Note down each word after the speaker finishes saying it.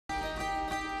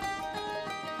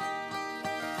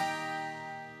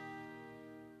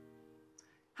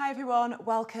everyone,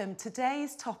 welcome.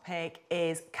 Today's topic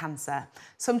is cancer,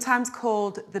 sometimes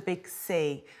called the big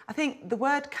C. I think the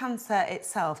word cancer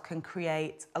itself can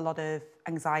create a lot of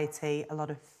anxiety, a lot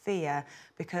of fear,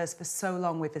 because for so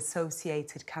long we've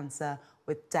associated cancer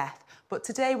with death. But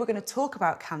today we're going to talk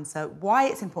about cancer, why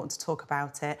it's important to talk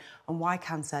about it, and why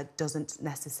cancer doesn't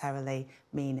necessarily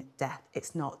mean death.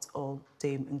 It's not all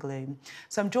doom and gloom.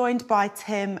 So I'm joined by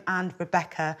Tim and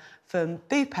Rebecca from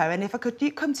Bupa, and if I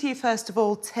could come to you first of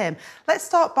all, Tim, let's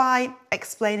start by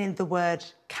explaining the word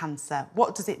cancer.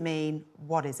 What does it mean?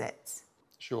 What is it?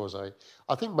 Sure, Zoe.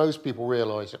 I think most people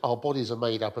realise that our bodies are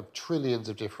made up of trillions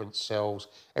of different cells,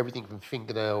 everything from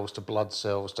fingernails to blood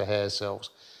cells to hair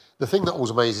cells. The thing that always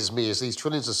amazes me is these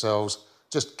trillions of cells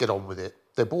just get on with it.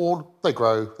 They're born, they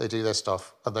grow, they do their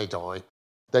stuff, and they die.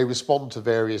 They respond to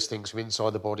various things from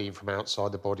inside the body and from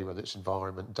outside the body, whether it's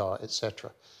environment, diet,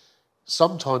 etc.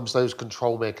 Sometimes those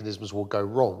control mechanisms will go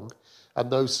wrong,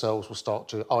 and those cells will start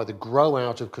to either grow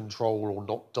out of control or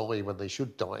not die when they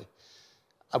should die.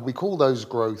 And we call those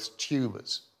growths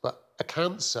tumours. But a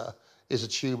cancer is a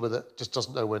tumour that just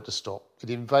doesn't know when to stop. It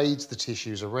invades the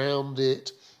tissues around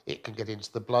it, it can get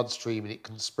into the bloodstream, and it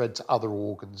can spread to other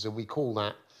organs, and we call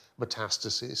that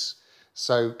metastasis.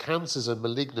 So cancers are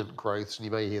malignant growths, and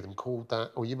you may hear them called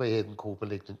that, or you may hear them called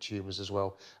malignant tumours as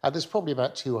well. And there's probably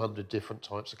about 200 different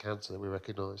types of cancer that we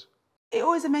recognise. It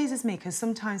always amazes me because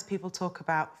sometimes people talk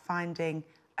about finding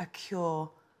a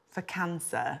cure for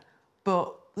cancer,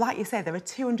 but like you say, there are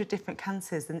 200 different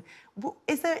cancers. And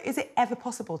is it ever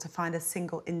possible to find a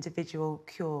single individual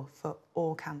cure for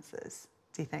all cancers,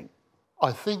 do you think?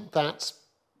 I think that's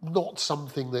not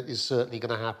something that is certainly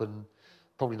going to happen,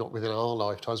 probably not within our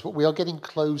lifetimes, but we are getting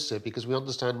closer because we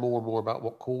understand more and more about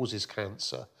what causes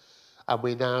cancer. And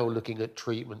we're now looking at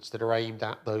treatments that are aimed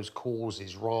at those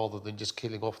causes rather than just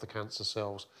killing off the cancer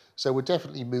cells. So we're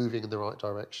definitely moving in the right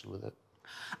direction with it.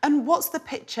 And what's the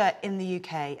picture in the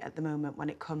UK at the moment when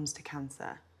it comes to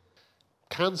cancer?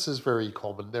 Cancer is very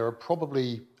common. There are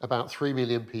probably about 3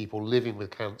 million people living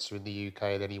with cancer in the UK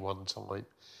at any one time.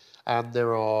 And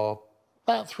there are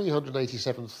about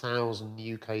 387,000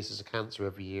 new cases of cancer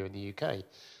every year in the UK.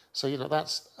 So,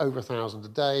 that's over 1,000 a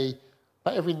day.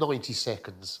 But every 90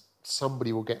 seconds,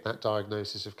 somebody will get that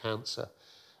diagnosis of cancer.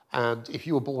 And if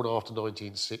you were born after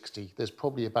 1960, there's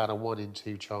probably about a 1 in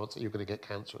 2 chance that you're going to get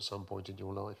cancer at some point in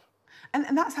your life.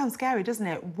 And that sounds scary, doesn't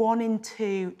it? 1 in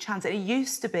 2 chance. It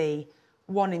used to be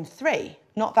 1 in 3,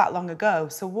 not that long ago.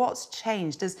 So what's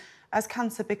changed? Has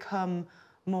cancer become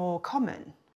more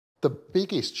common? The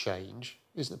biggest change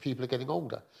is that people are getting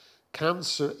older.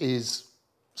 Cancer is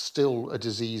still a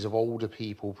disease of older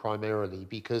people primarily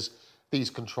because these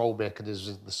control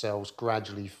mechanisms in the cells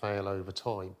gradually fail over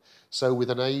time. So with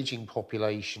an ageing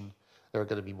population, there are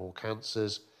going to be more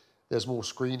cancers. There's more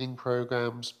screening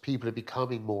programs. People are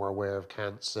becoming more aware of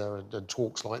cancer, and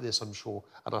talks like this, I'm sure,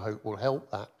 and I hope will help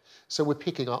that. So we're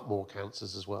picking up more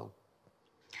cancers as well.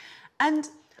 And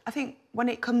I think when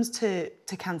it comes to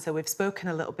cancer, we've spoken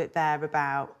a little bit there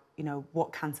about,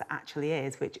 what cancer actually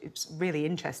is, which is really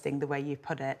interesting the way you've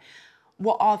put it.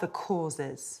 What are the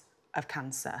causes of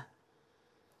cancer?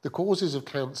 The causes of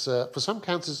cancer, for some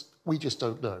cancers, we just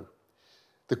don't know.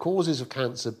 The causes of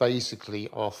cancer basically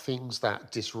are things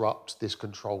that disrupt this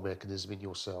control mechanism in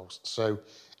your cells. So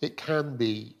it can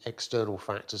be external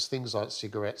factors, things like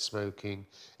cigarette smoking,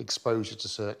 exposure to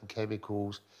certain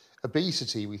chemicals.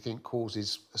 Obesity, we think,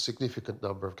 causes a significant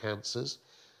number of cancers.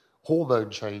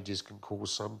 Hormone changes can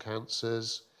cause some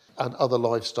cancers, and other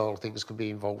lifestyle things can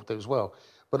be involved there as well.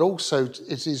 But also,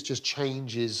 it is just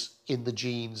changes in the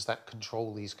genes that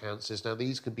control these cancers. Now,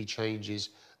 these can be changes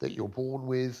that you're born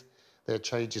with. They're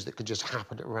changes that can just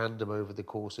happen at random over the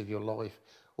course of your life.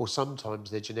 Or sometimes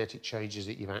they're genetic changes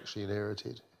that you've actually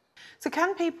inherited. So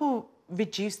can people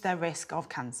reduce their risk of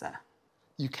cancer?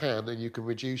 You can, and you can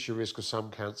reduce your risk of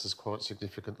some cancers quite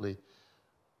significantly.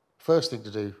 First thing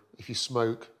to do, if you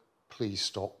smoke, please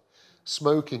stop.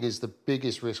 Smoking is the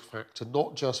biggest risk factor,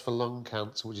 not just for lung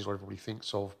cancer, which is what everybody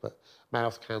thinks of, but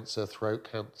mouth cancer, throat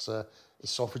cancer,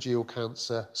 esophageal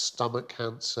cancer, stomach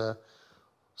cancer,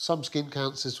 some skin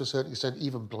cancers to a certain extent,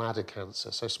 even bladder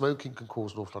cancer. So smoking can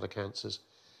cause an awful lot of cancers.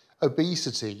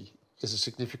 Obesity is a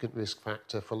significant risk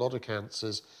factor for a lot of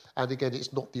cancers. And again,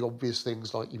 it's not the obvious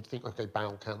things like you'd think, okay,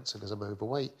 bowel cancer because I'm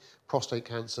overweight, prostate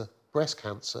cancer, breast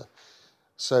cancer.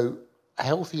 So a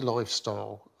healthy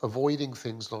lifestyle, avoiding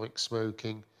things like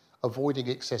smoking, avoiding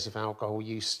excessive alcohol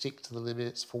use, stick to the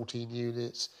limits, 14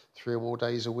 units, 3 or more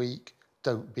days a week.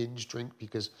 Don't binge drink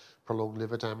because prolonged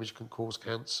liver damage can cause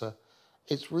cancer.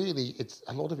 It's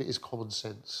a lot of it is common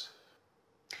sense.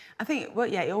 I think, well,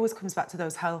 yeah, it always comes back to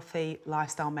those healthy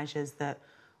lifestyle measures that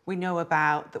we know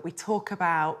about, that we talk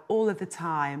about all of the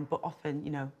time, but often,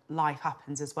 you know, life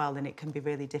happens as well, and it can be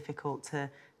really difficult to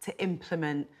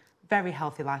implement very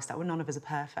healthy lifestyle. Well, none of us are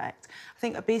perfect. I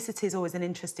think obesity is always an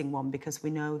interesting one because we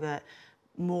know that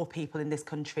more people in this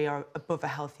country are above a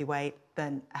healthy weight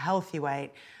than a healthy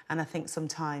weight. And I think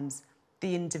sometimes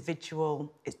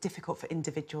it's difficult for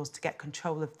individuals to get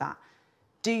control of that.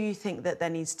 Do you think that there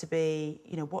needs to be,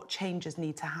 you know, what changes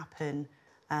need to happen,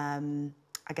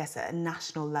 I guess at a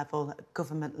national level, at a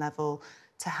government level,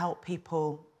 to help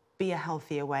people be a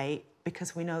healthier weight?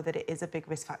 Because we know that it is a big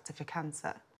risk factor for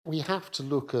cancer. We have to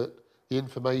look at the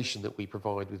information that we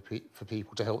provide for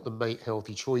people to help them make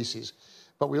healthy choices.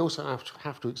 But we also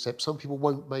have to accept some people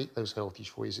won't make those healthy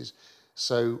choices.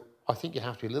 So I think you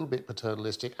have to be a little bit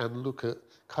paternalistic and look at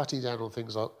cutting down on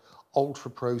things like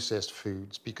ultra-processed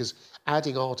foods, because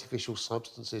adding artificial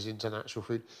substances into natural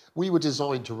food, we were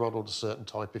designed to run on a certain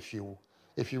type of fuel.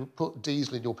 If you put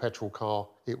diesel in your petrol car,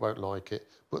 it won't like it.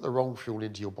 Put the wrong fuel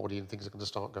into your body and things are going to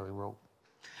start going wrong.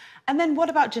 And then what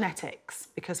about genetics?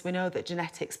 Because we know that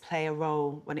genetics play a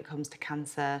role when it comes to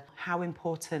cancer. How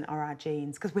important are our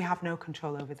genes? Because we have no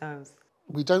control over those.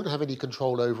 We don't have any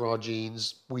control over our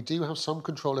genes. We do have some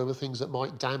control over things that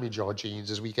might damage our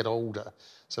genes as we get older.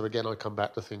 So again, I come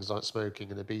back to things like smoking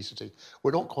and obesity.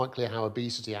 We're not quite clear how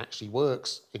obesity actually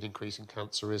works in increasing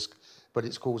cancer risk, but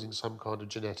it's causing some kind of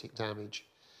genetic damage.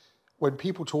 When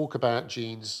people talk about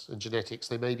genes and genetics,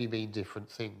 they maybe mean different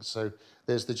things. So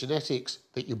there's the genetics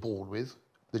that you're born with,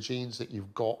 the genes that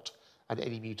you've got, and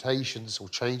any mutations or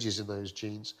changes in those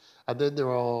genes. And then there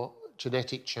are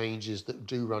genetic changes that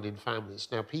do run in families.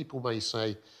 Now, people may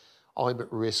say, I'm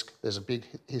at risk, there's a big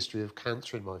history of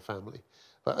cancer in my family.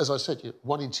 But as I said,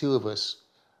 1 in 2 of us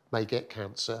may get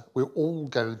cancer. We're all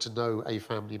going to know a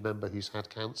family member who's had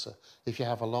cancer. If you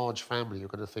have a large family, you're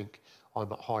going to think,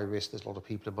 I'm at high risk, there's a lot of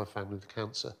people in my family with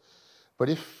cancer. But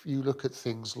if you look at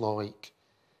things like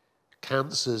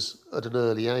cancers at an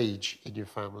early age in your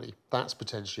family, that's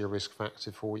potentially a risk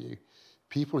factor for you.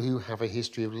 People who have a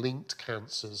history of linked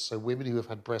cancers, so women who have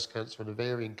had breast cancer and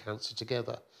ovarian cancer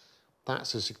together,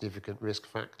 that's a significant risk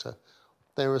factor.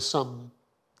 There are some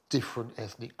different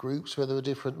ethnic groups where there are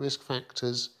different risk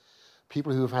factors.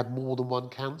 People who have had more than one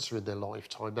cancer in their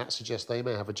lifetime, that suggests they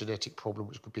may have a genetic problem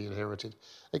which could be inherited.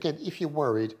 Again, if you're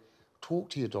worried, talk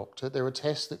to your doctor. There are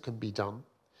tests that can be done.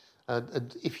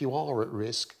 And if you are at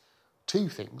risk, 2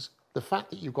 things. The fact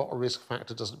that you've got a risk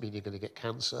factor doesn't mean you're going to get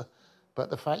cancer. But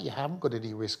the fact you haven't got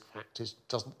any risk factors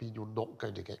doesn't mean you're not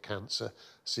going to get cancer.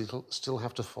 So you'll still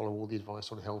have to follow all the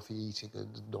advice on healthy eating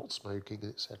and not smoking,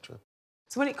 etc.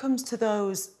 So when it comes to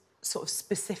those sort of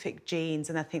specific genes,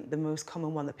 and I think the most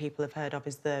common one that people have heard of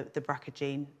is the BRCA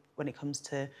gene when it comes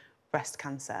to breast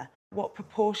cancer. What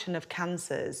proportion of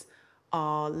cancers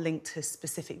are linked to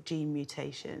specific gene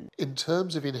mutation? In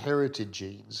terms of inherited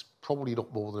genes, probably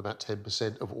not more than about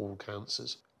 10% of all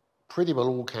cancers. Pretty well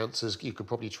all cancers you could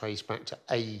probably trace back to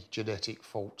a genetic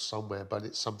fault somewhere, but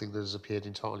it's something that has appeared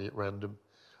entirely at random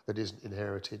that isn't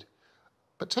inherited.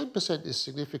 But 10% is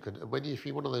significant, and if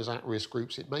you're one of those at-risk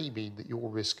groups, it may mean that your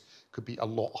risk could be a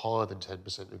lot higher than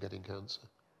 10% of getting cancer.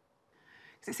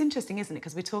 It's interesting, isn't it?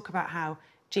 Because we talk about how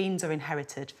genes are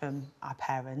inherited from our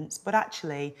parents, but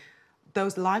actually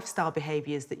those lifestyle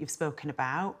behaviours that you've spoken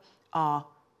about are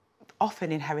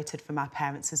often inherited from our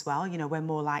parents as well. You know, we're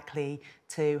more likely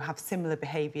to have similar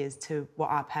behaviours to what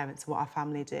our parents and what our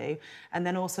family do. And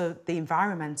then also the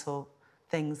environmental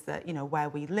things that, you know, where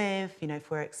we live, you know,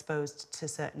 if we're exposed to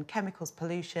certain chemicals,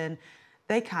 pollution,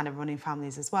 they kind of run in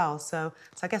families as well. So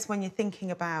I guess when you're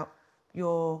thinking about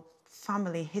your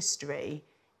family history,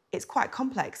 it's quite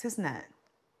complex, isn't it?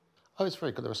 Oh, it's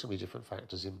very good. There are so many different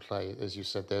factors in play, as you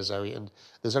said there, Zoe, and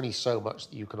there's only so much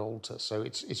that you can alter. So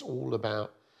it's all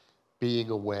about being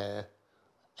aware,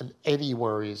 and any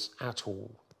worries at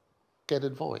all, get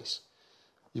advice.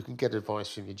 You can get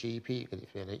advice from your GP, you can get it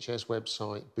from the NHS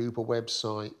website, Bupa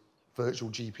website, virtual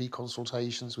GP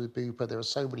consultations with Bupa. There are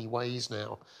so many ways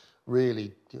now.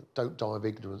 Really, don't die of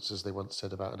ignorance, as they once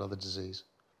said about another disease.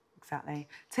 Exactly.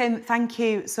 Tim, thank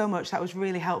you so much. That was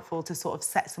really helpful to sort of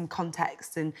set some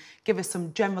context and give us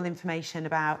some general information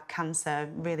about cancer,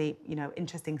 really, you know,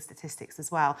 interesting statistics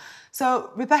as well.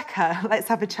 So, Rebecca, let's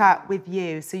have a chat with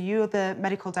you. So you're the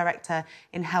Medical Director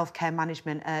in Healthcare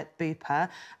Management at Bupa.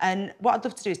 And what I'd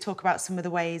love to do is talk about some of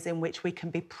the ways in which we can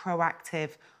be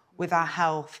proactive with our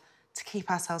health to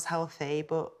keep ourselves healthy,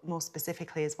 but more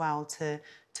specifically as well to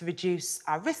reduce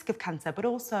our risk of cancer, but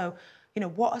also, you know,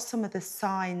 what are some of the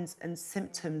signs and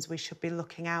symptoms we should be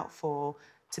looking out for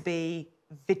to be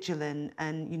vigilant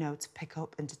and, you know, to pick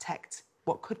up and detect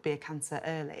what could be a cancer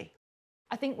early?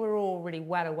 I think we're all really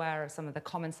well aware of some of the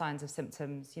common signs of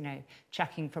symptoms,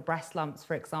 checking for breast lumps,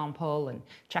 for example, and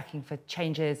checking for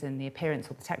changes in the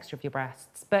appearance or the texture of your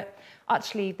breasts. But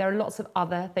actually, there are lots of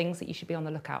other things that you should be on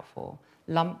the lookout for.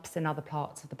 Lumps in other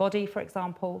parts of the body, for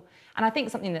example. And I think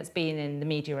something that's been in the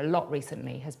media a lot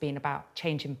recently has been about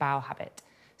change in bowel habit.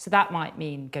 So that might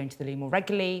mean going to the loo more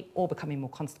regularly or becoming more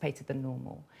constipated than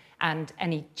normal, and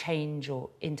any change or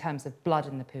in terms of blood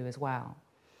in the poo as well.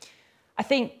 I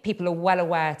think people are well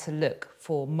aware to look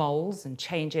for moles and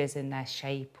changes in their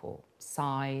shape or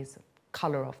size,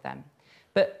 colour of them.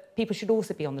 But people should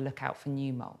also be on the lookout for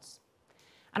new moles.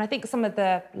 And I think some of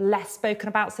the less spoken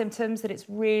about symptoms that it's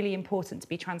really important to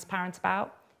be transparent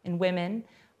about in women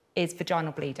is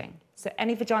vaginal bleeding. So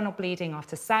any vaginal bleeding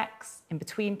after sex, in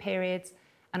between periods,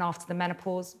 and after the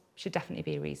menopause should definitely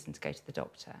be a reason to go to the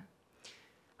doctor.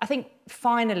 I think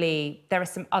finally, there are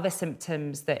some other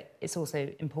symptoms that it's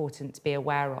also important to be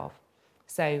aware of.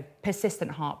 So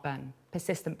persistent heartburn,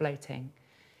 persistent bloating,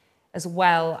 as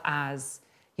well as,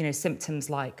 symptoms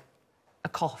like a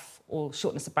cough or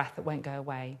shortness of breath that won't go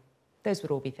away. Those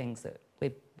would all be things that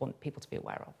we want people to be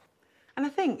aware of. And I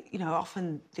think,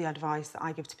 often the advice that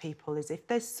I give to people is if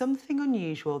there's something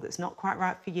unusual that's not quite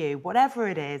right for you, whatever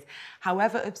it is,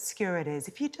 however obscure it is,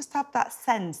 if you just have that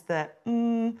sense that,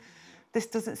 this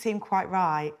doesn't seem quite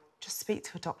right, just speak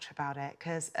to a doctor about it,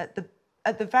 because at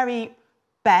the very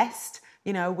best,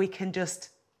 we can just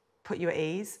put you at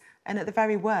ease. And at the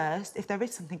very worst, if there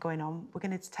is something going on, we're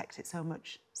going to detect it so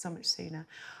much sooner.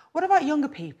 What about younger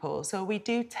people? So we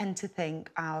do tend to think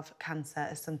of cancer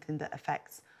as something that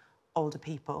affects older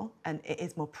people, and it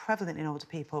is more prevalent in older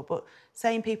people, but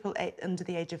saying people under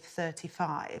the age of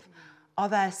 35, are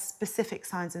there specific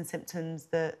signs and symptoms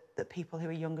that people who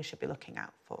are younger should be looking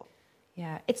out for?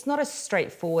 Yeah, it's not a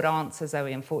straightforward answer,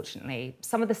 Zoe, unfortunately.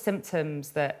 Some of the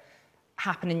symptoms that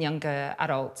happen in younger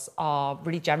adults are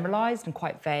really generalised and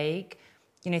quite vague.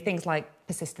 Things like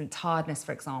persistent tiredness,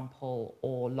 for example,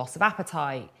 or loss of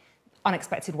appetite,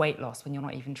 unexpected weight loss when you're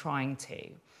not even trying to.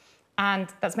 And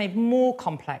that's made more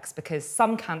complex because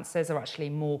some cancers are actually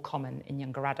more common in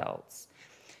younger adults.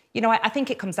 I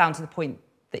think it comes down to the point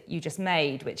that you just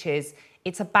made, which is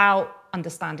it's about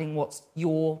understanding what's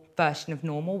your version of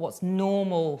normal, what's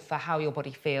normal for how your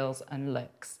body feels and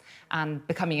looks, and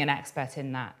becoming an expert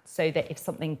in that, so that if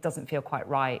something doesn't feel quite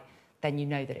right, then you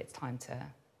know that it's time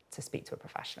to speak to a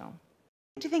professional.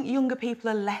 Do you think younger people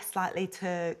are less likely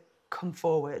to come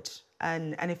forward?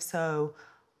 And if so,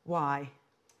 why?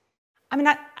 I mean,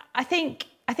 I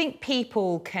think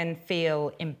people can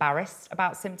feel embarrassed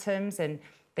about symptoms and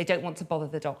they don't want to bother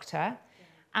the doctor.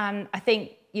 And I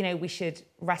think, we should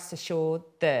rest assured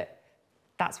that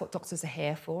that's what doctors are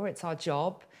here for. It's our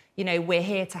job. We're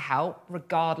here to help,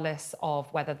 regardless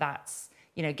of whether that's,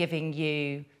 giving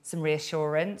you some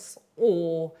reassurance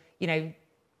or,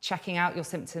 checking out your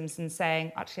symptoms and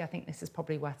saying, actually, I think this is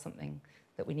probably worth something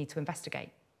that we need to investigate.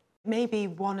 Maybe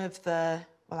one of the,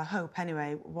 well, I hope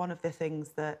anyway, one of the things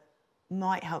that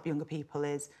might help younger people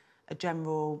is a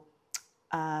general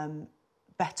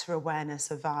better awareness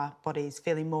of our bodies,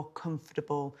 feeling more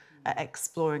comfortable at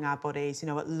exploring our bodies,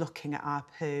 at looking at our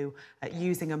poo, at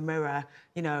using a mirror,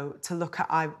 to look at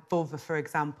our vulva, for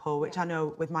example, which I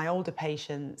know with my older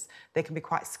patients, they can be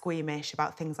quite squeamish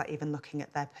about things like even looking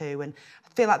at their poo. And I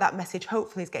feel like that message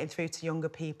hopefully is getting through to younger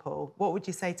people. What would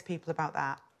you say to people about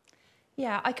that?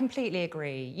 Yeah, I completely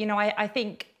agree. I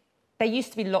think there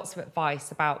used to be lots of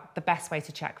advice about the best way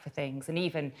to check for things and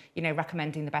even,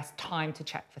 recommending the best time to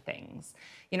check for things.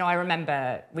 I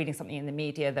remember reading something in the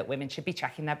media that women should be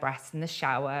checking their breasts in the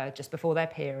shower just before their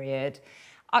period.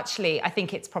 Actually, I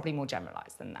think it's probably more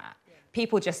generalised than that. Yeah.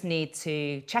 People just need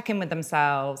to check in with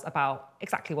themselves about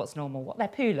exactly what's normal, what their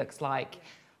poo looks like,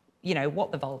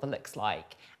 what the vulva looks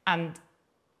like, and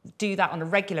do that on a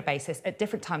regular basis at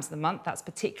different times of the month. That's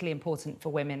particularly important for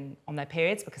women on their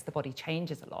periods because the body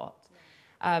changes a lot.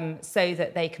 So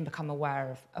that they can become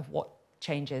aware of what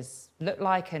changes look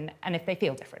like and if they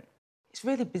feel different. It's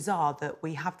really bizarre that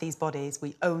we have these bodies,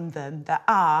 we own them, they're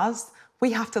ours,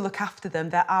 we have to look after them,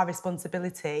 they're our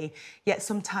responsibility, yet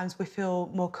sometimes we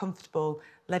feel more comfortable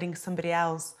letting somebody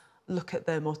else look at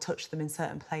them or touch them in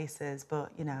certain places,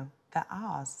 but, they're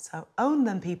ours. So own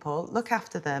them, people, look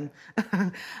after them.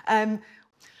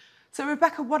 So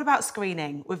Rebecca, what about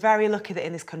screening? We're very lucky that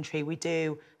in this country we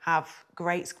do have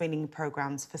great screening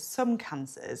programmes for some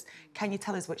cancers. Can you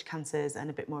tell us which cancers and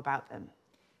a bit more about them?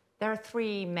 There are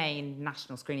 3 main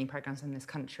national screening programmes in this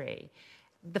country.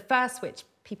 The first, which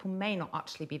people may not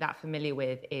actually be that familiar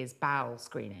with, is bowel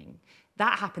screening.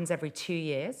 That happens every 2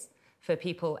 years. for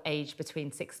people aged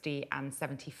between 60 and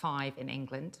 75 in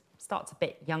England. Starts a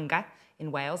bit younger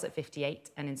in Wales at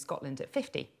 58 and in Scotland at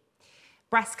 50.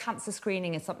 Breast cancer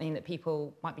screening is something that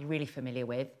people might be really familiar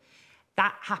with.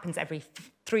 That happens every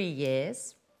 3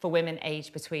 years for women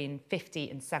aged between 50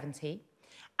 and 70.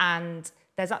 And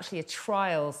there's actually a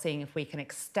trial seeing if we can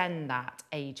extend that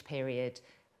age period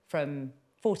from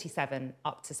 47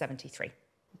 up to 73.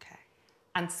 Okay.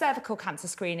 And cervical cancer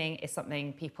screening is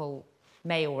something people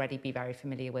may already be very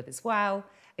familiar with as well.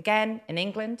 Again, in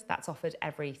England, that's offered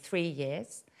every 3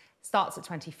 years. Starts at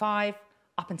 25,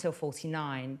 up until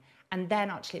 49, and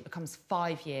then actually it becomes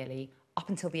 5-yearly, up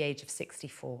until the age of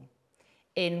 64.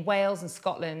 In Wales and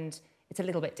Scotland, it's a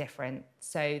little bit different.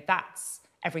 So that's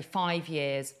every 5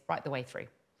 years, right the way through.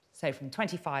 So from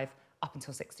 25 up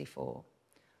until 64.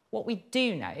 What we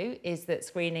do know is that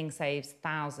screening saves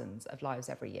thousands of lives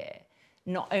every year.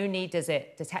 Not only does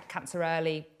it detect cancer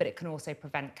early, but it can also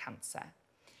prevent cancer.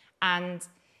 And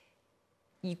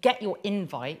you get your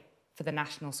invite for the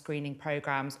national screening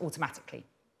programmes automatically.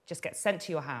 Just gets sent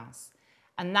to your house.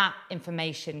 And that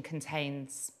information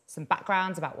contains some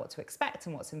backgrounds about what to expect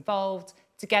and what's involved,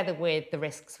 together with the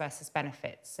risks versus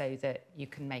benefits, so that you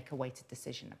can make a weighted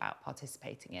decision about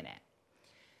participating in it.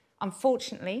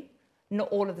 Unfortunately, not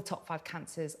all of the top 5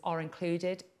 cancers are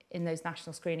included in those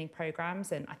national screening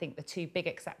programmes, and I think the 2 big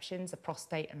exceptions are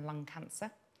prostate and lung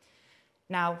cancer.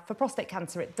 Now, for prostate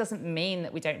cancer, it doesn't mean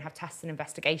that we don't have tests and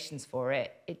investigations for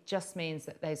it. It just means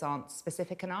that those aren't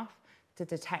specific enough to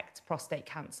detect prostate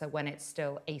cancer when it's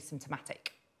still asymptomatic.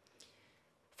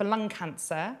 For lung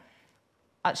cancer,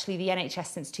 actually the NHS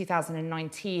since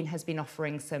 2019 has been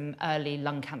offering some early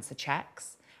lung cancer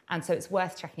checks, and so it's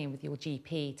worth checking in with your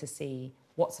GP to see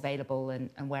what's available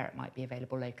and where it might be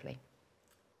available locally.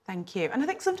 Thank you. And I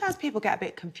think sometimes people get a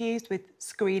bit confused with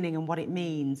screening and what it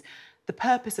means. The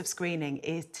purpose of screening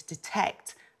is to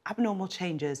detect abnormal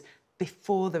changes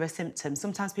before there are symptoms.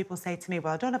 Sometimes people say to me,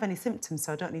 well, I don't have any symptoms,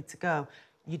 so I don't need to go.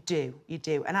 You do.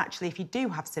 And actually, if you do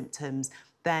have symptoms,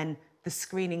 then the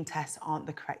screening tests aren't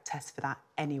the correct test for that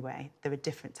anyway. There are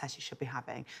different tests you should be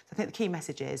having. So I think the key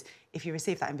message is, if you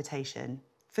receive that invitation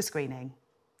for screening,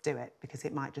 do it, because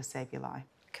it might just save your life.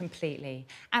 Completely.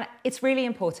 And it's really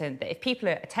important that if people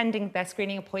are attending their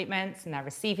screening appointments and they're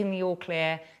receiving the all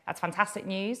clear, that's fantastic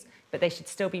news, but they should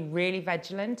still be really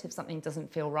vigilant if something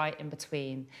doesn't feel right in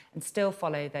between, and still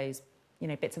follow those,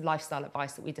 bits of lifestyle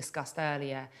advice that we discussed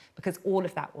earlier, because all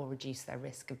of that will reduce their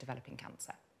risk of developing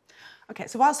cancer. Okay,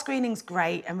 so while screening's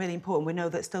great and really important, we know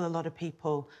that still a lot of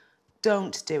people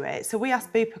don't do it. So we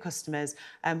asked Bupa customers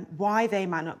why they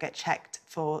might not get checked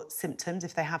for symptoms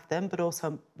if they have them, but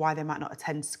also why they might not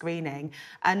attend screening.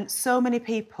 And so many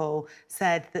people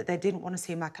said that they didn't want to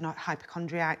seem like a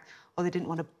hypochondriac, or they didn't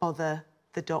want to bother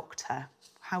the doctor.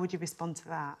 How would you respond to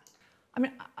that? I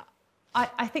mean,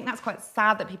 I think that's quite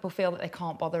sad that people feel that they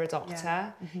can't bother a doctor.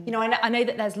 Yeah. Mm-hmm. I know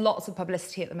that there's lots of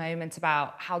publicity at the moment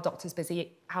about how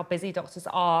busy doctors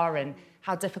are and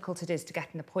how difficult it is to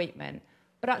get an appointment.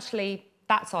 But actually,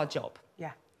 that's our job.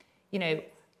 Yeah.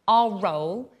 Our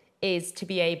role is to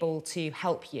be able to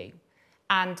help you.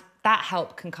 And that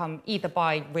help can come either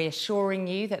by reassuring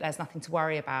you that there's nothing to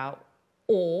worry about,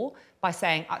 or by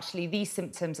saying, actually, these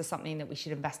symptoms are something that we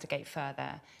should investigate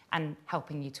further, and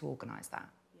helping you to organise that.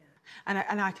 Yeah.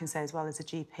 And I can say as well, as a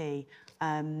GP,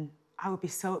 I would be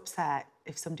so upset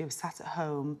if somebody was sat at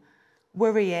home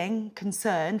worrying,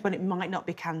 concerned, when it might not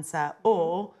be cancer,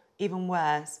 or even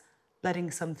worse,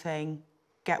 letting something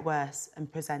get worse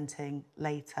and presenting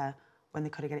later when they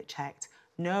could have get it checked.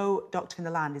 No doctor in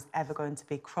the land is ever going to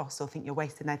be cross or think you're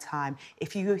wasting their time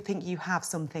if you think you have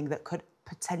something that could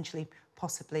potentially,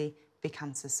 possibly be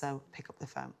cancer, so pick up the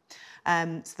phone.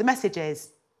 So the message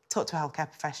is, talk to a healthcare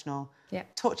professional,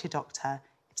 talk to your doctor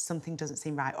if something doesn't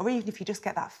seem right, or even if you just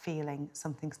get that feeling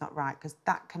something's not right, because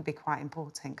that can be quite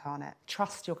important, can't it?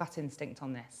 Trust your gut instinct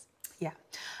on this. Yeah.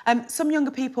 Some younger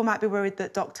people might be worried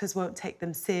that doctors won't take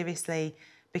them seriously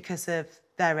because of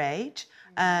their age.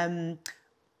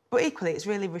 But equally, it's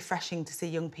really refreshing to see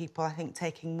young people, I think,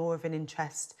 taking more of an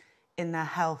interest in their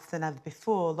health than ever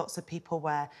before. Lots of people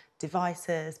wear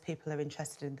devices, people are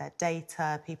interested in their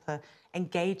data, people are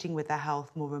engaging with their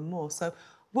health more and more. So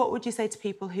what would you say to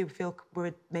people who feel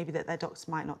worried maybe that their doctors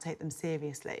might not take them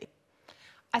seriously?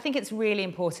 I think it's really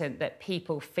important that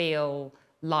people feel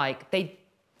like they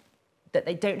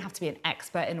don't have to be an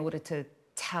expert in order to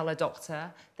tell a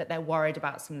doctor that they're worried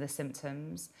about some of the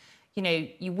symptoms.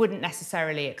 You wouldn't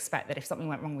necessarily expect that if something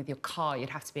went wrong with your car, you'd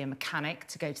have to be a mechanic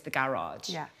to go to the garage.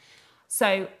 Yeah.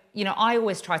 So, I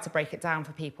always try to break it down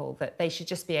for people that they should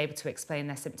just be able to explain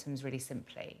their symptoms really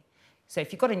simply. So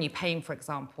if you've got a new pain, for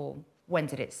example, when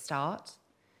did it start?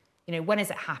 You know, when is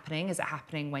it happening? Is it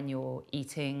happening when you're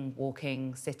eating,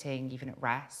 walking, sitting, even at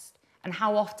rest? And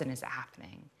how often is it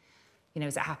happening? You know,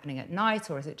 is it happening at night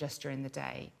or is it just during the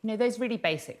day? You know, those really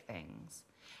basic things.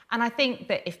 And I think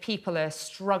that if people are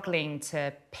struggling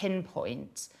to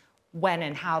pinpoint when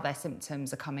and how their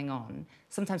symptoms are coming on,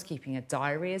 sometimes keeping a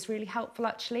diary is really helpful,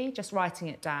 actually, just writing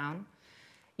it down.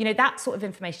 You know, that sort of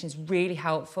information is really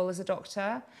helpful as a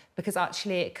doctor because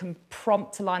actually it can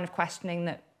prompt a line of questioning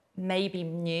that may be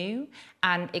new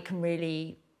and it can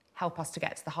really help us to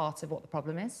get to the heart of what the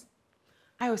problem is.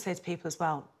 I always say to people as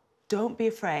well, don't be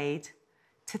afraid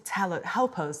to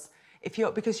help us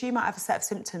because you might have a set of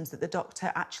symptoms that the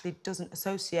doctor actually doesn't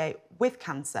associate with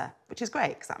cancer, which is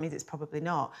great because that means it's probably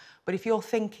not. But if you're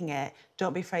thinking it,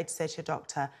 don't be afraid to say to your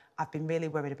doctor, I've been really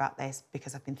worried about this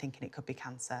because I've been thinking it could be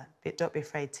cancer. But don't be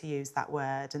afraid to use that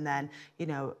word. And then, you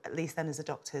know, at least then as a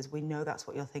doctors, we know that's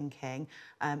what you're thinking.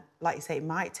 Like you say, it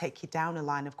might take you down a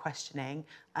line of questioning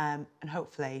and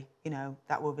hopefully, you know,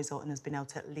 that will result in us being able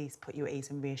to at least put you at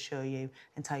ease and reassure you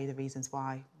and tell you the reasons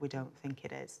why we don't think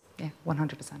it is. Yeah,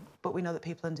 100%. But we know that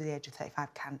people under the age of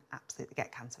 35 can absolutely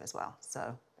get cancer as well.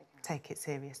 So take it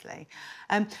seriously.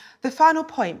 The final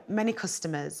point, many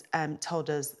customers told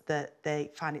us that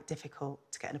they find it difficult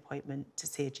to get an appointment to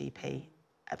see a GP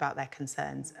about their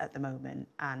concerns at the moment.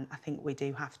 And I think we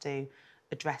do have to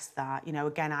address that. You know,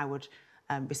 again, I would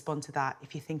respond to that.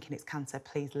 If you're thinking it's cancer,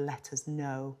 please let us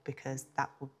know because that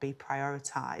would be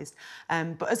prioritised.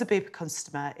 But as a Bupa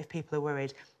customer, if people are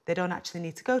worried, they don't actually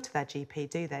need to go to their GP,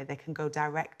 do they? They can go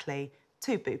directly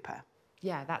to Bupa.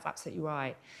 Yeah, that's absolutely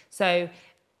right. So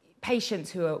patients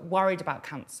who are worried about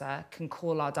cancer can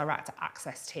call our direct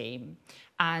access team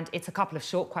and it's a couple of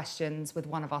short questions with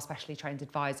one of our specially trained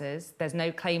advisors. There's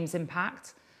no claims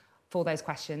impact for those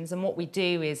questions and what we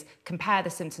do is compare the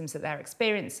symptoms that they're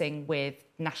experiencing with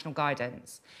national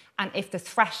guidance and if the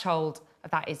threshold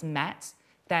of that is met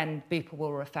then Bupa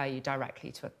will refer you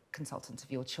directly to a consultant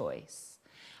of your choice.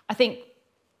 I think,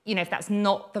 you know, if that's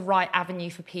not the right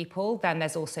avenue for people, then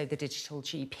there's also the digital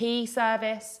GP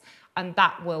service, and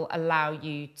that will allow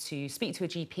you to speak to a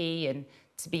GP and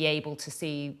to be able to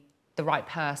see the right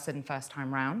person first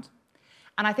time round.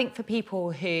 And I think for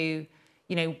people who,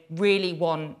 you know, really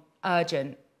want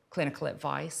urgent clinical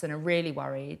advice and are really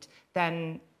worried,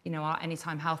 then, you know, our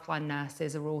Anytime Healthline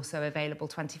nurses are also available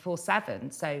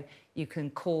 24/7. So you can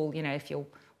call, you know, if you're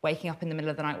waking up in the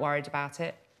middle of the night worried about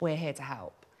it, we're here to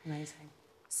help. Amazing.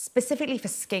 Specifically for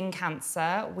skin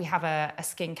cancer, we have a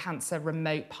skin cancer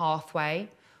remote pathway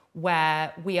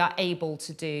where we are able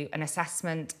to do an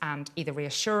assessment and either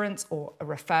reassurance or a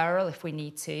referral if we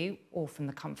need to, or from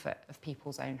the comfort of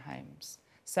people's own homes.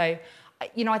 So,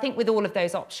 you know, I think with all of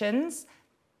those options,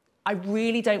 I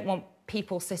really don't want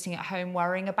people sitting at home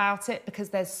worrying about it because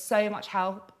there's so much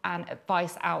help and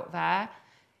advice out there.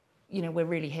 You know, we're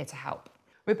really here to help.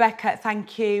 Rebecca,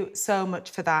 thank you so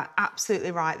much for that.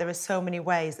 Absolutely right. There are so many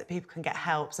ways that people can get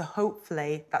help. So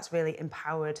hopefully that's really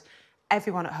empowered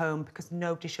everyone at home because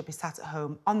nobody should be sat at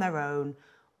home on their own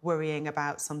worrying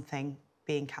about something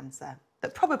being cancer.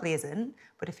 That probably isn't,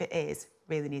 but if it is,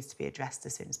 really needs to be addressed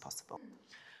as soon as possible.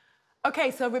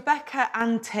 Okay, so Rebecca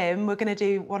and Tim, we're going to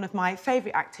do one of my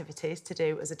favourite activities to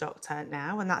do as a doctor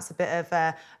now, and that's a bit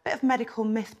of medical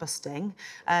myth busting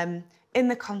in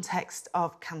the context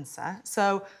of cancer.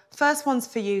 So first one's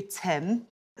for you, Tim.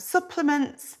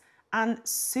 Supplements and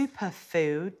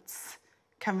superfoods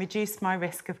can reduce my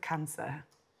risk of cancer.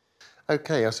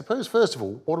 Okay, I suppose first of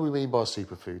all, what do we mean by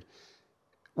superfood?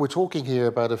 We're talking here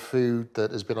about a food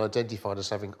that has been identified as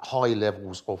having high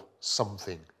levels of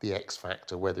something, the X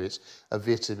factor, whether it's a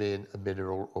vitamin, a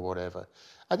mineral or whatever.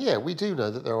 And yeah, we do know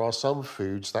that there are some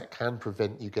foods that can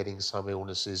prevent you getting some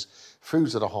illnesses.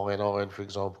 Foods that are high in iron, for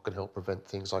example, can help prevent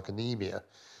things like anemia.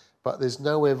 But there's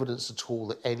no evidence at all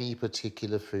that any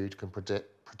particular food can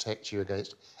protect you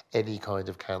against any kind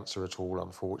of cancer at all,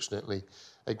 unfortunately.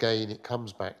 Again, it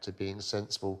comes back to being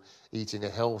sensible, eating a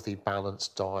healthy,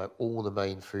 balanced diet, all the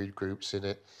main food groups in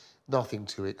it, nothing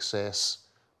to excess.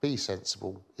 Be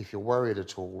sensible. If you're worried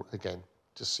at all, again,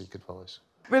 just seek advice.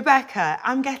 Rebecca,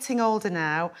 I'm getting older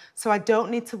now, so I don't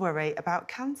need to worry about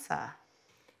cancer.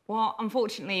 Well,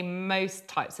 unfortunately, most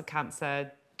types of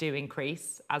cancer do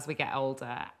increase as we get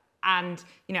older. And,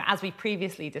 you know, as we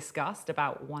previously discussed,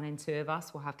 about 1 in 2 of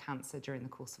us will have cancer during the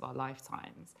course of our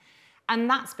lifetimes. And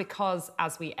that's because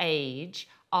as we age,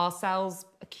 our cells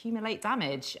accumulate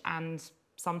damage. And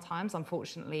sometimes,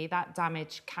 unfortunately, that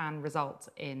damage can result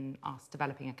in us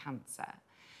developing a cancer.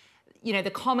 You know,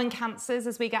 the common cancers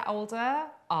as we get older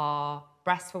are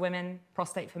breast for women,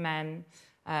 prostate for men,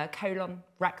 colon,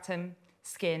 rectum,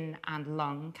 skin and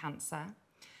lung cancer.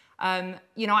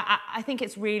 You know, I think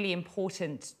it's really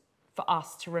important for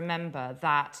us to remember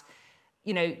that,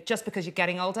 you know, just because you're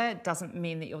getting older doesn't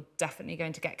mean that you're definitely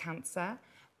going to get cancer.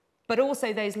 But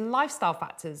also those lifestyle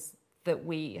factors that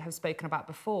we have spoken about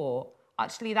before,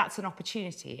 actually that's an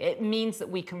opportunity. It means that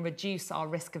we can reduce our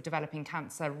risk of developing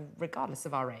cancer regardless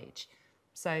of our age.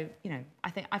 So, you know,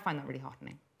 I find that really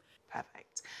heartening.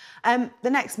 Perfect. The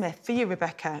next myth for you,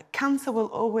 Rebecca, cancer will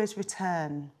always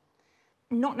return.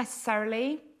 Not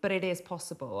necessarily, but it is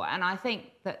possible. And I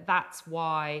think that that's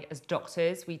why, as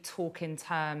doctors, we talk in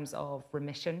terms of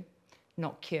remission,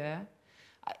 not cure.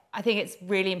 I think it's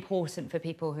really important for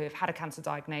people who have had a cancer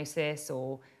diagnosis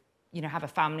or, you know, have a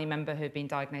family member who have been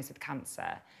diagnosed with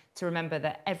cancer to remember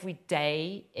that every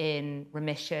day in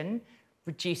remission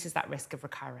reduces that risk of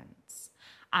recurrence.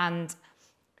 And,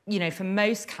 you know, for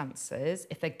most cancers,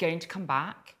 if they're going to come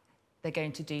back, they're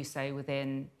going to do so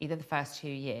within either the first 2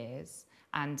 years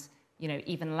and, you know,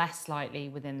 even less likely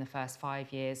within the first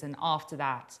 5 years. And after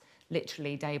that,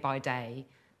 literally day by day,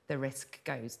 the risk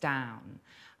goes down.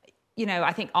 You know,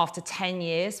 I think after 10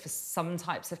 years for some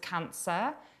types of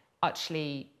cancer,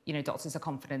 actually, you know, doctors are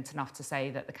confident enough to say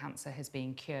that the cancer has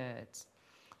been cured.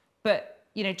 But,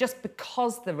 you know, just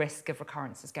because the risk of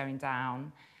recurrence is going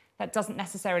down, that doesn't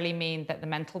necessarily mean that the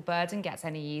mental burden gets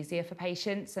any easier for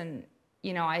patients. And,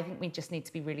 you know, I think we just need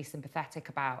to be really sympathetic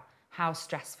about how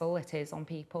stressful it is on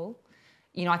people.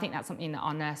 You know, I think that's something that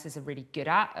our nurses are really good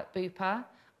at Bupa,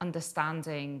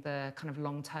 understanding the kind of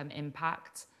long-term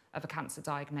impact of a cancer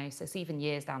diagnosis, even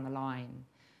years down the line.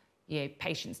 You know,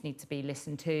 patients need to be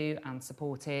listened to and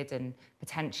supported and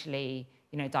potentially,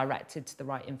 you know, directed to the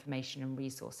right information and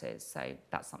resources. So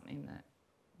that's something that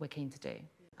we're keen to do.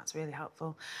 That's really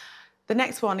helpful. The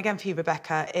next one, again for you,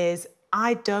 Rebecca, is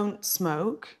I don't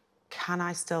smoke. Can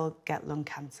I still get lung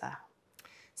cancer?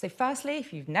 So firstly,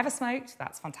 if you've never smoked,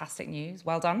 that's fantastic news.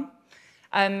 Well done.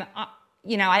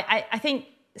 You know, I think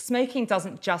smoking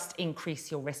doesn't just increase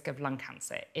your risk of lung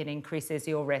cancer. It increases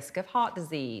your risk of heart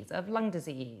disease, of lung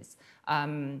disease,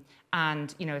 and,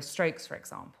 you know, strokes, for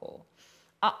example.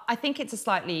 I think it's a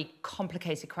slightly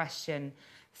complicated question.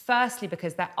 Firstly,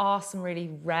 because there are some really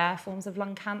rare forms of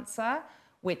lung cancer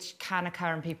which can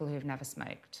occur in people who have never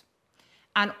smoked.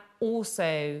 And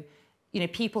also, you know,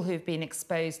 people who've been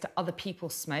exposed to other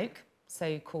people's smoke,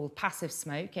 so-called passive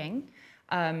smoking,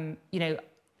 you know,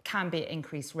 can be at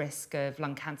increased risk of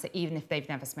lung cancer, even if they've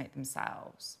never smoked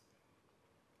themselves.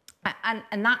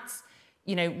 And that's,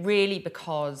 you know, really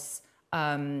because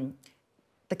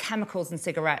the chemicals in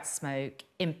cigarette smoke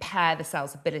impair the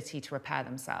cell's ability to repair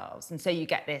themselves. And so you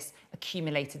get this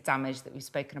accumulated damage that we've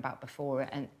spoken about before,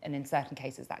 and in certain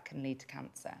cases that can lead to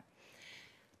cancer.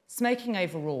 Smoking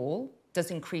overall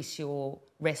does increase your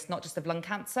risk, not just of lung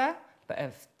cancer, but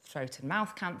of throat and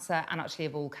mouth cancer, and actually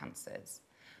of all cancers.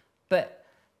 But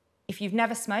if you've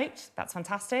never smoked, that's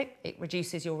fantastic. It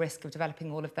reduces your risk of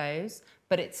developing all of those,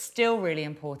 but it's still really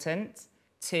important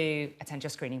to attend your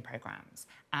screening programs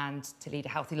and to lead a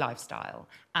healthy lifestyle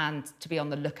and to be on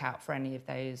the lookout for any of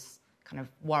those kind of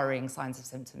worrying signs and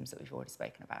symptoms that we've already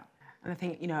spoken about. And I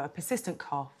think, you know, a persistent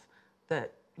cough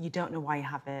that you don't know why you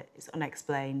have it, it's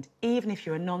unexplained, even if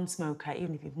you're a non-smoker,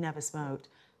 even if you've never smoked,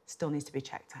 still needs to be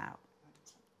checked out.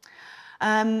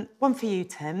 One for you,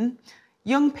 Tim.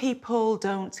 Young people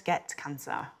don't get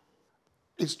cancer.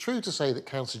 It's true to say that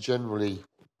cancer generally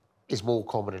is more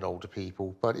common in older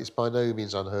people, but it's by no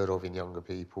means unheard of in younger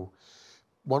people.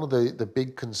 One of the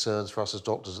big concerns for us as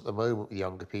doctors at the moment with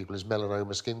younger people is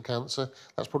melanoma skin cancer.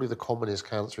 That's probably the commonest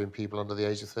cancer in people under the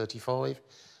age of 35.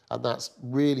 And that's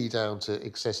really down to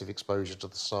excessive exposure to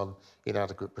the sun,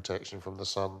 inadequate protection from the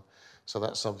sun. So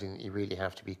that's something that you really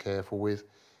have to be careful with.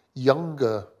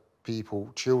 Younger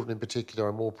people, children in particular,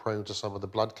 are more prone to some of the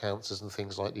blood cancers and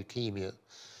things like leukemia.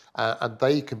 And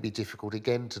they can be difficult,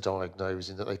 again, to diagnose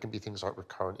in that they can be things like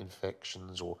recurrent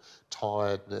infections or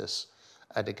tiredness.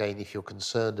 And again, if you're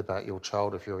concerned about your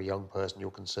child, if you're a young person,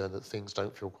 you're concerned that things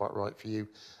don't feel quite right for you,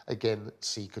 again,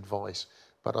 seek advice.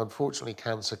 But unfortunately,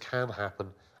 cancer can happen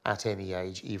at any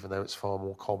age, even though it's far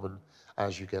more common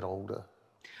as you get older.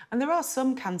 And there are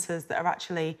some cancers that are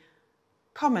actually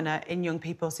commoner in young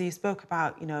people. So you spoke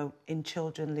about, you know, in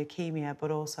children, leukemia,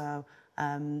 but also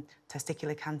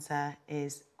testicular cancer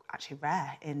is actually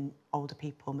rare in older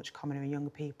people, much commoner in younger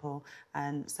people,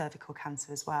 and cervical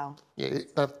cancer as well. Yeah,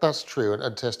 that's true. And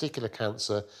testicular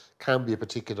cancer can be a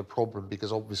particular problem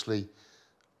because obviously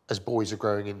as boys are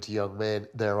growing into young men,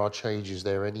 there are changes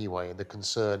there anyway. And the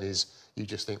concern is you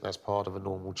just think that's part of a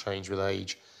normal change with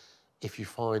age. If you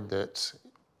find that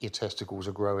your testicles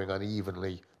are growing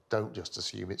unevenly, don't just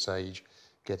assume it's age,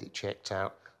 get it checked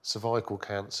out. cervical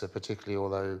cancer, particularly,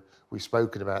 although we've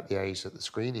spoken about the age that the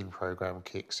screening program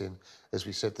kicks in. As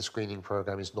we said, the screening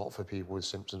program is not for people with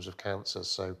symptoms of cancer.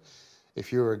 So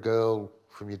if you're a girl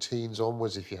from your teens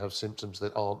onwards, if you have symptoms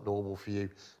that aren't normal for you,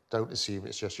 don't assume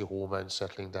it's just your hormones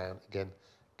settling down. Again,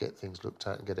 get things looked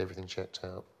at and get everything checked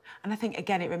out. And I think,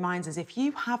 again, it reminds us, if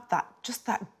you have just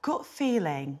that gut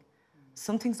feeling,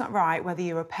 something's not right, whether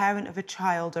you're a parent of a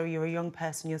child or you're a young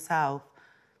person yourself,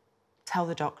 tell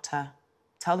the doctor,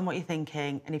 tell them what you're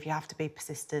thinking, and if you have to be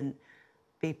persistent,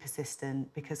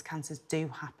 because cancers do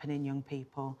happen in young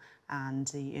people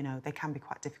and, you know, they can be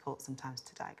quite difficult sometimes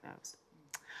to diagnose.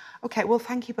 Okay, well,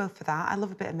 thank you both for that. I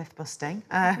love a bit of myth busting.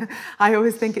 I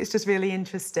always think it's just really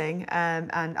interesting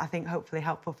and I think hopefully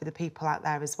helpful for the people out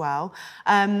there as well.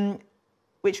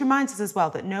 Which reminds us as well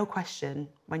that no question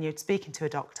when you're speaking to a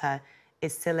doctor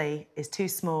is silly, is too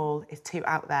small, is too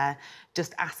out there.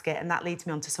 Just ask it. And that leads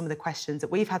me on to some of the questions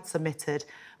that we've had submitted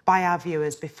by our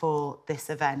viewers before this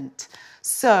event.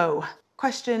 So,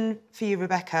 question for you,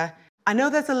 Rebecca. I know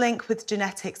there's a link with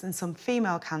genetics and some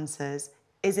female cancers.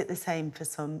 Is it the same for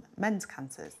some men's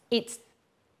cancers? It's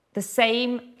the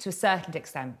same to a certain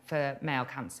extent for male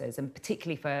cancers, and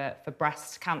particularly for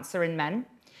breast cancer in men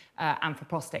and for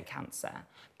prostate cancer.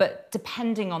 But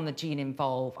depending on the gene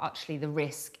involved, actually the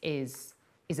risk is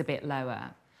a bit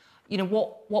lower. You know,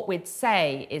 what we'd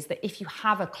say is that if you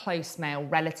have a close male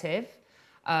relative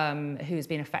who has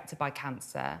been affected by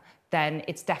cancer, then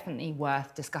it's definitely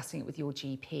worth discussing it with your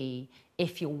GP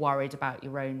if you're worried about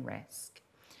your own risk.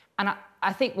 And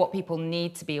I think what people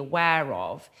need to be aware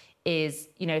of is,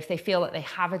 you know, if they feel that they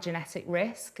have a genetic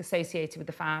risk associated with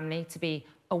the family, to be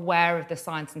aware of the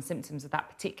signs and symptoms of that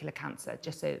particular cancer,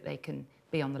 just so that they can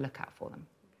be on the lookout for them.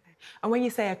 Okay. And when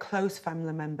you say a close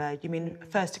family member, you mean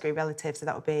first degree relative, so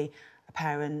that would be a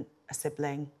parent, a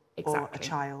sibling, or a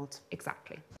child?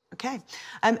 Exactly. Okay.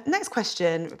 Next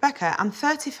question, Rebecca. I'm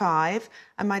 35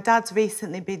 and my dad's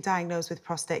recently been diagnosed with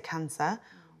prostate cancer.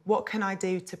 What can I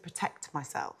do to protect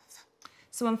myself?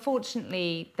 So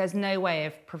unfortunately, there's no way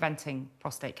of preventing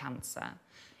prostate cancer.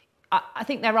 I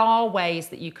think there are ways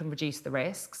that you can reduce the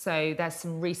risk. So there's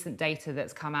some recent data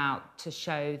that's come out to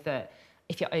show that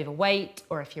if you're overweight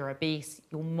or if you're obese,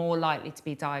 you're more likely to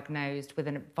be diagnosed with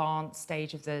an advanced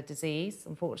stage of the disease,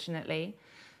 unfortunately.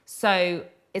 So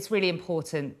it's really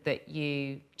important that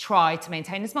you try to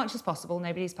maintain as much as possible,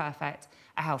 nobody's perfect,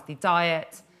 a healthy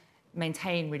diet,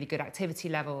 maintain really good activity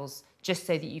levels, just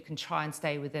so that you can try and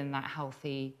stay within that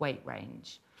healthy weight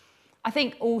range. I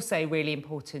think also really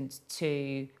important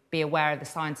to be aware of the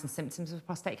signs and symptoms of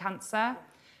prostate cancer.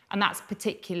 And that's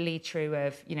particularly true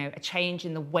of, you know, a change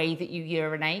in the way that you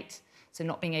urinate. So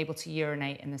not being able to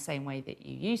urinate in the same way that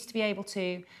you used to be able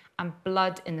to, and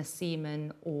blood in the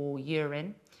semen or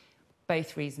urine,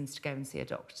 both reasons to go and see a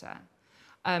doctor.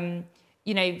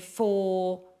 You know,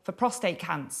 for prostate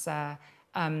cancer,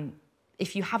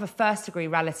 if you have a first-degree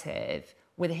relative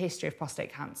with a history of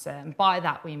prostate cancer, and by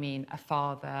that we mean a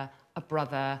father, a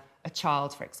brother, a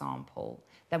child, for example,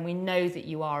 then we know that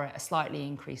you are at a slightly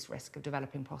increased risk of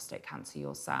developing prostate cancer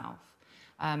yourself.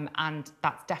 And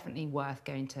that's definitely worth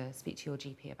going to speak to your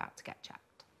GP about to get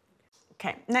checked.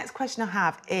 Okay, next question I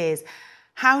have is,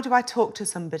 how do I talk to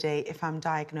somebody if I'm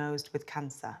diagnosed with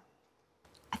cancer?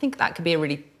 I think that could be a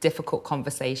really difficult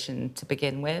conversation to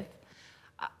begin with.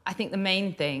 I think the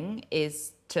main thing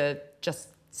is to just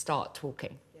start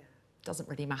talking. Yeah. Doesn't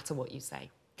really matter what you say.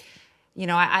 You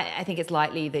know, I think it's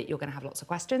likely that you're going to have lots of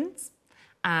questions,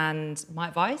 and my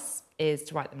advice is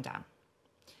to write them down.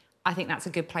 I think that's a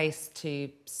good place to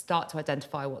start to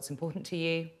identify what's important to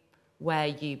you, where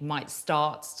you might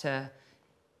start to,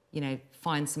 you know,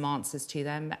 find some answers to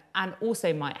them, and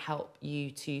also might help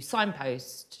you to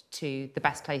signpost to the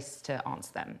best place to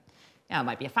answer them. You know, it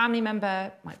might be a family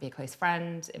member, it might be a close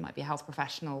friend, it might be a health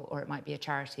professional, or it might be a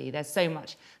charity. There's so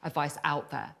much advice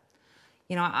out there.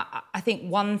 You know, I think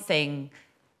one thing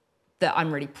that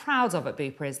I'm really proud of at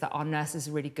Bupa is that our nurses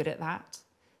are really good at that.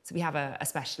 So we have a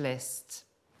specialist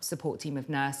support team of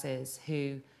nurses who,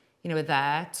 you know, are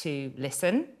there to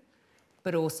listen,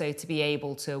 but also to be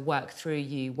able to work through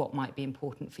you what might be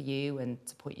important for you and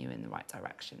to point you in the right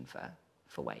direction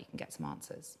for where you can get some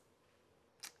answers.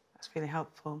 That's really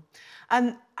helpful.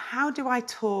 How do I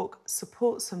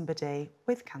support somebody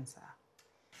with cancer?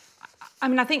 I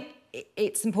mean, I think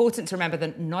it's important to remember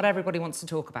that not everybody wants to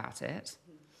talk about it.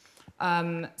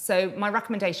 So my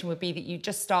recommendation would be that you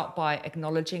just start by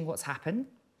acknowledging what's happened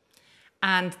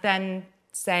and then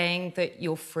saying that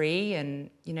you're free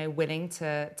and, you know, willing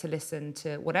to listen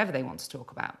to whatever they want to talk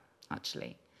about,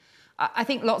 actually. I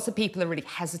think lots of people are really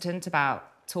hesitant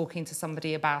about talking to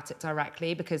somebody about it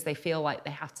directly because they feel like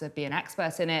they have to be an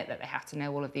expert in it, that they have to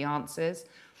know all of the answers.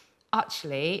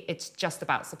 Actually, it's just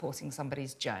about supporting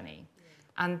somebody's journey.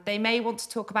 And they may want to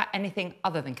talk about anything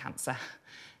other than cancer.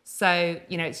 So,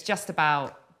 you know, it's just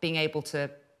about being able to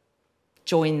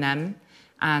join them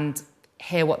and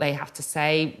hear what they have to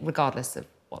say, regardless of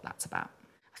what that's about.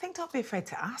 I think don't be afraid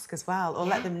to ask as well, or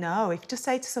let them know. If you just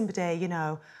say to somebody, you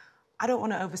know, I don't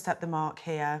want to overstep the mark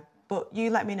here, but you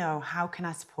let me know, how can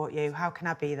I support you? How can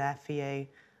I be there for you?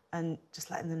 And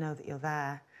just letting them know that you're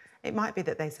there. It might be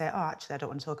that they say, oh, actually, I don't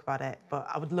want to talk about it, but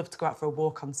I would love to go out for a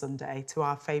walk on Sunday to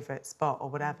our favourite spot or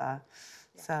whatever.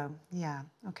 Yeah. So, yeah,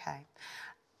 okay.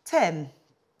 Tim,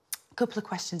 a couple of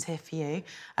questions here for you.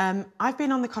 I've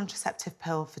been on the contraceptive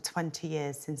pill for 20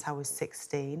 years, since I was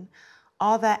 16.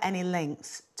 Are there any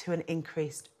links to an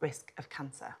increased risk of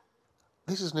cancer?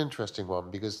 This is an interesting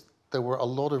one because there were a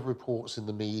lot of reports in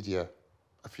the media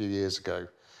a few years ago,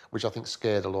 which I think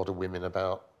scared a lot of women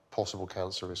about possible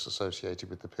cancer risks associated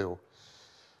with the pill.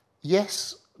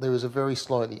 Yes, there is a very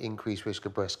slightly increased risk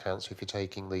of breast cancer if you're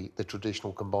taking the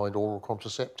traditional combined oral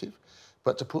contraceptive.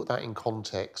 But to put that in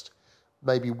context,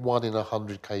 maybe 1 in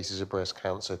 100 cases of breast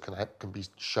cancer can be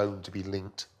shown to be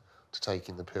linked to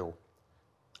taking the pill.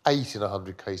 8 in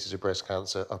 100 cases of breast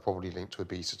cancer are probably linked to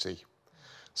obesity.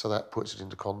 So that puts it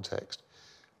into context.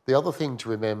 The other thing to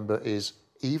remember is,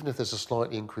 even if there's a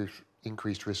slightly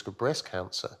increased risk of breast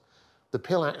cancer, the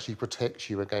pill actually protects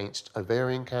you against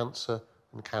ovarian cancer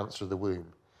and cancer of the womb.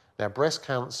 Now, breast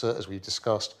cancer, as we've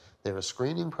discussed, there are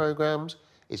screening programs.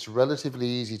 It's relatively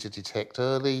easy to detect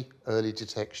early. Early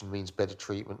detection means better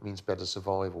treatment, means better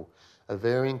survival.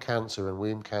 Ovarian cancer and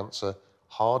womb cancer,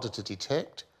 harder to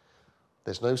detect.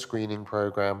 There's no screening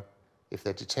program. If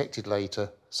they're detected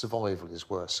later, survival is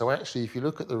worse. So actually, if you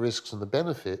look at the risks and the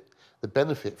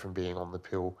benefit from being on the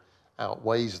pill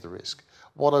outweighs the risk.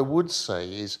 What I would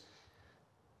say is,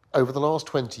 over the last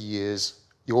 20 years,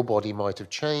 your body might have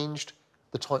changed,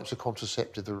 the types of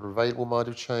contraceptive that are available might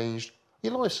have changed,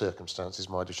 your life circumstances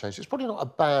might have changed. It's probably not a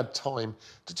bad time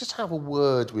to just have a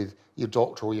word with your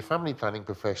doctor or your family planning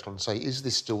professional and say, is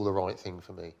this still the right thing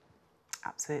for me?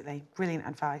 Absolutely, brilliant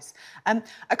advice.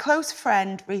 A close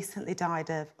friend recently died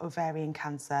of ovarian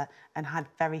cancer and had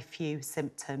very few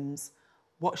symptoms.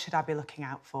 What should I be looking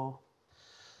out for?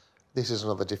 This is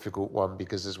another difficult one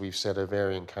because, as we've said,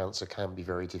 ovarian cancer can be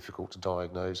very difficult to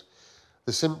diagnose.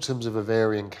 The symptoms of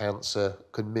ovarian cancer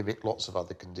can mimic lots of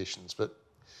other conditions, but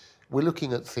we're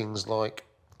looking at things like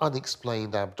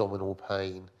unexplained abdominal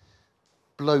pain,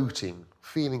 bloating,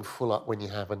 feeling full up when you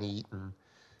haven't eaten.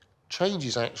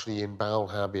 Changes actually in bowel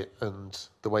habit and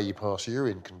the way you pass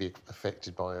urine can be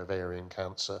affected by ovarian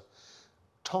cancer.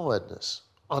 Tiredness,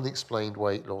 unexplained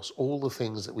weight loss, all the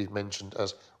things that we've mentioned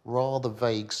as rather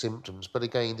vague symptoms. But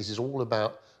again, this is all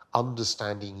about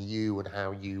understanding you and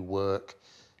how you work.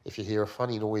 If you hear a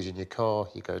funny noise in your car,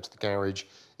 you go to the garage.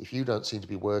 If you don't seem to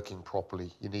be working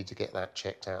properly, you need to get that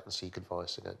checked out and seek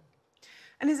advice again.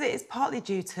 And it's partly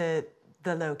due to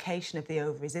the location of the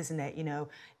ovaries, isn't it? You know,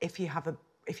 if you have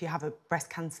a breast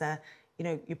cancer, you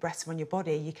know, your breasts are on your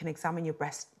body, you can examine your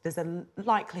breast. There's a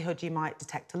likelihood you might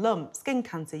detect a lump. Skin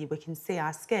cancer, we can see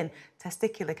our skin.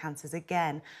 Testicular cancers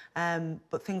again.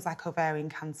 But things like ovarian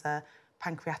cancer,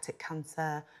 pancreatic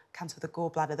cancer, cancer of the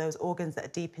gallbladder, those organs that are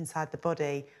deep inside the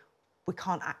body, we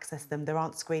can't access them. There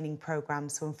aren't screening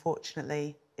programs. So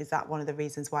unfortunately, is that one of the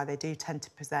reasons why they do tend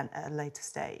to present at a later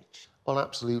stage? Well,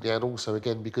 absolutely. And also,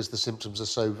 again, because the symptoms are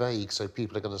so vague, so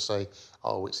people are going to say,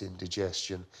 oh, it's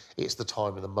indigestion, it's the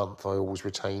time of the month, I always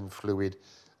retain fluid,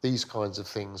 these kinds of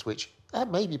things, which that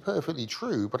may be perfectly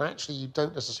true, but actually you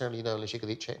don't necessarily know unless you get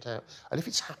it checked out. And if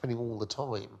it's happening all the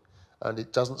time, and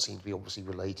it doesn't seem to be obviously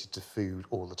related to food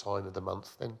all the time of the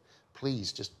month, then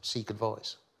please just seek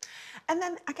advice. And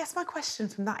then I guess my question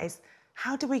from that is,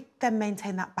 how do we then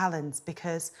maintain that balance?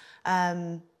 Because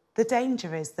the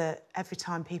danger is that every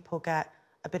time people get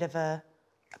a bit of a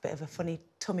funny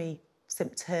tummy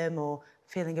symptom or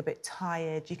feeling a bit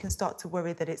tired, you can start to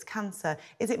worry that it's cancer.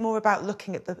 Is it more about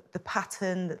looking at the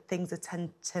pattern that things are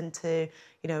tend to,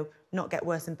 you know, not get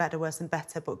worse and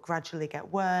better, but gradually get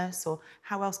worse? Or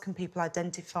how else can people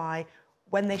identify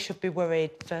when they should be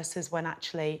worried versus when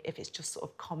actually, if it's just sort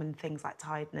of common things like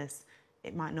tiredness,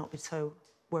 it might not be so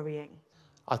worrying?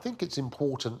 I think it's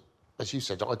important, as you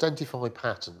said, to identify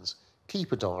patterns,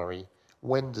 keep a diary.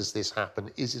 When does this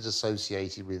happen? Is it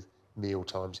associated with meal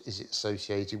times? Is it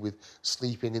associated with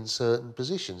sleeping in certain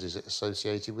positions? Is it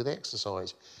associated with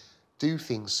exercise? Do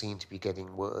things seem to be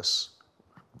getting worse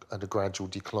and a gradual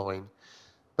decline?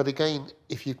 But again,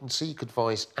 if you can seek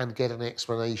advice and get an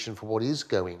explanation for what is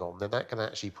going on, then that can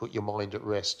actually put your mind at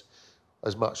rest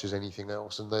as much as anything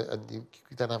else, and you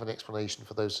then have an explanation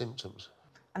for those symptoms.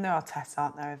 And there are tests,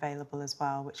 aren't there, available as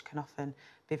well, which can often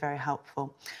be very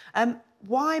helpful.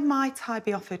 Why might I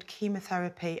be offered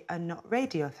chemotherapy and not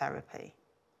radiotherapy?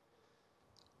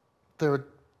 There are,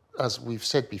 as we've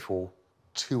said before,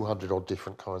 200 odd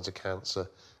different kinds of cancer.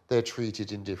 They're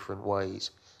treated in different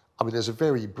ways. I mean, there's a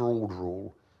very broad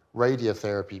rule.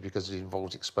 Radiotherapy, because it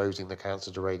involves exposing the cancer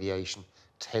to radiation,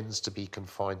 tends to be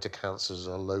confined to cancers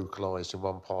that are localised in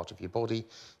one part of your body.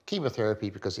 Chemotherapy,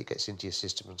 because it gets into your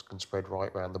system and can spread right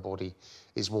around the body,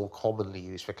 is more commonly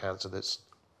used for cancer that's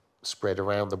spread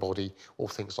around the body, or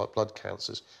things like blood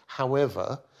cancers.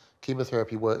 However,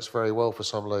 chemotherapy works very well for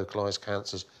some localised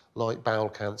cancers, like bowel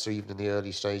cancer, even in the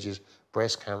early stages,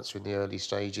 breast cancer in the early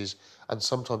stages, and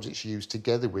sometimes it's used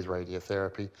together with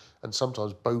radiotherapy, and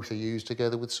sometimes both are used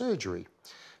together with surgery.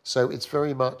 So it's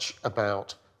very much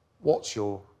about what's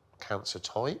your cancer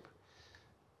type,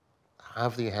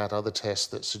 have you had other tests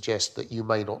that suggest that you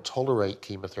may not tolerate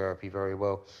chemotherapy very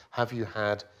well, have you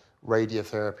had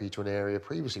radiotherapy to an area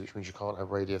previously, which means you can't have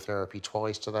radiotherapy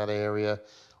twice to that area.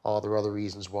 Are there other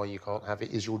reasons why you can't have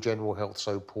it? Is your general health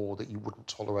so poor that you wouldn't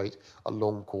tolerate a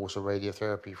long course of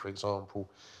radiotherapy, for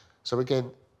example? So again,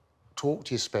 talk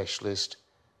to your specialist,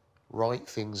 write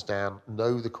things down,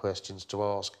 know the questions to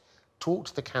ask. Talk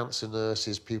to the cancer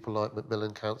nurses, people like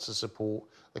Macmillan Cancer Support,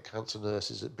 the cancer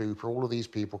nurses at Bupa. All of these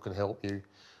people can help you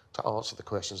to answer the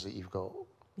questions that you've got.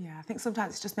 Yeah, I think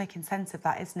sometimes it's just making sense of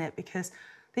that, isn't it? Because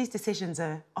these decisions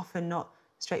are often not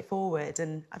straightforward,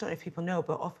 and I don't know if people know,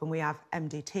 but often we have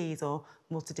MDTs or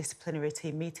multidisciplinary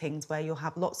team meetings where you'll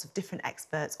have lots of different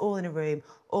experts all in a room,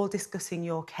 all discussing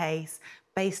your case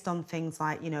based on things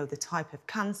like, you know, the type of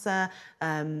cancer,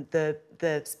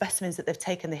 the specimens that they've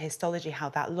taken, the histology, how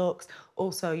that looks,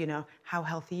 also, you know, how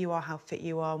healthy you are, how fit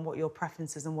you are, and what your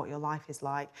preferences and what your life is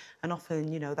like. And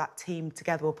often, you know, that team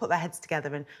together will put their heads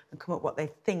together and come up with what they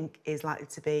think is likely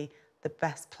to be the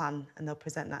best plan, and they'll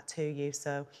present that to you.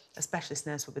 So a specialist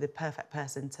nurse will be the perfect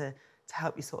person to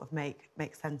help you sort of make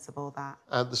sense of all that.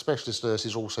 And the specialist nurse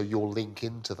is also your link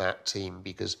into that team,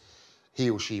 because he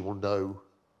or she will know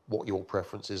what your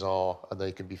preferences are and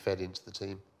they can be fed into the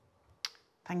team.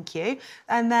 Thank you.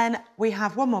 And then we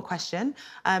have one more question.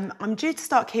 I'm due to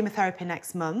start chemotherapy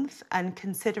next month and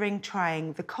considering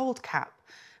trying the cold cap.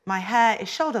 My hair is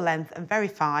shoulder length and very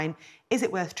fine. Is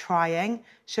it worth trying?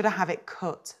 Should I have it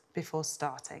cut before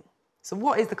starting? So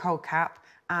what is the cold cap?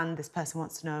 And this person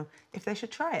wants to know if they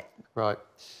should try it. Right.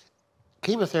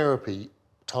 Chemotherapy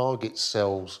targets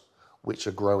cells which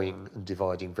are growing and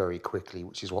dividing very quickly,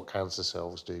 which is what cancer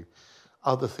cells do.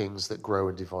 Other things that grow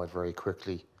and divide very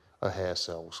quickly are hair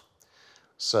cells.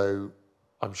 So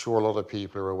I'm sure a lot of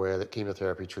people are aware that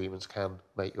chemotherapy treatments can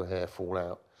make your hair fall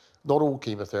out. Not all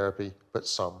chemotherapy, but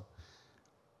some.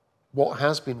 What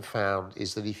has been found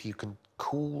is that if you can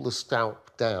cool the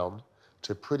scalp down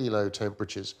to pretty low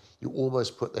temperatures, you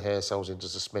almost put the hair cells into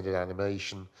suspended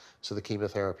animation, so the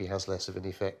chemotherapy has less of an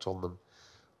effect on them.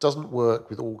 Doesn't work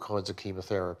with all kinds of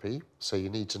chemotherapy, so you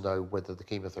need to know whether the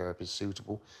chemotherapy is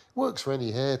suitable. Works for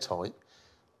any hair type.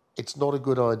 It's not a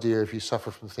good idea if you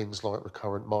suffer from things like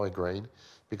recurrent migraine,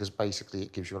 because basically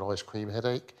it gives you an ice cream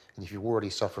headache, and if you already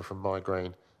suffer from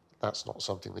migraine, that's not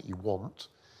something that you want.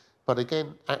 But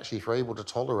again, actually, if you're able to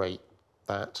tolerate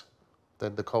that,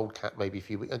 then the cold cap may be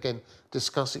for you. Again,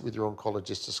 discuss it with your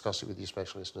oncologist, discuss it with your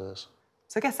specialist nurse.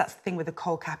 So I guess that's the thing with the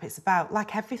cold cap. It's about,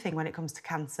 like everything when it comes to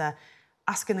cancer,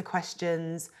 asking the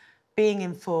questions, being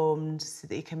informed so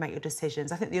that you can make your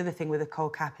decisions. I think the other thing with a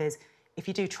cold cap is if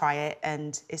you do try it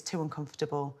and it's too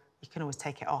uncomfortable, you can always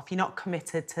take it off. You're not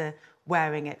committed to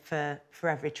wearing it for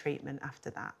every treatment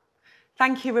after that.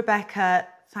 Thank you, Rebecca.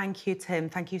 Thank you, Tim.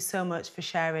 Thank you so much for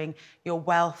sharing your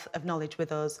wealth of knowledge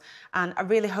with us. And I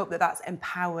really hope that that's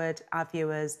empowered our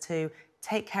viewers to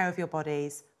take care of your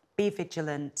bodies, be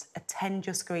vigilant, attend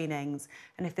your screenings.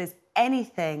 And if there's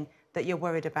anything that you're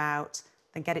worried about,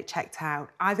 then get it checked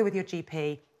out, either with your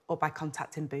GP or by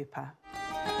contacting Bupa.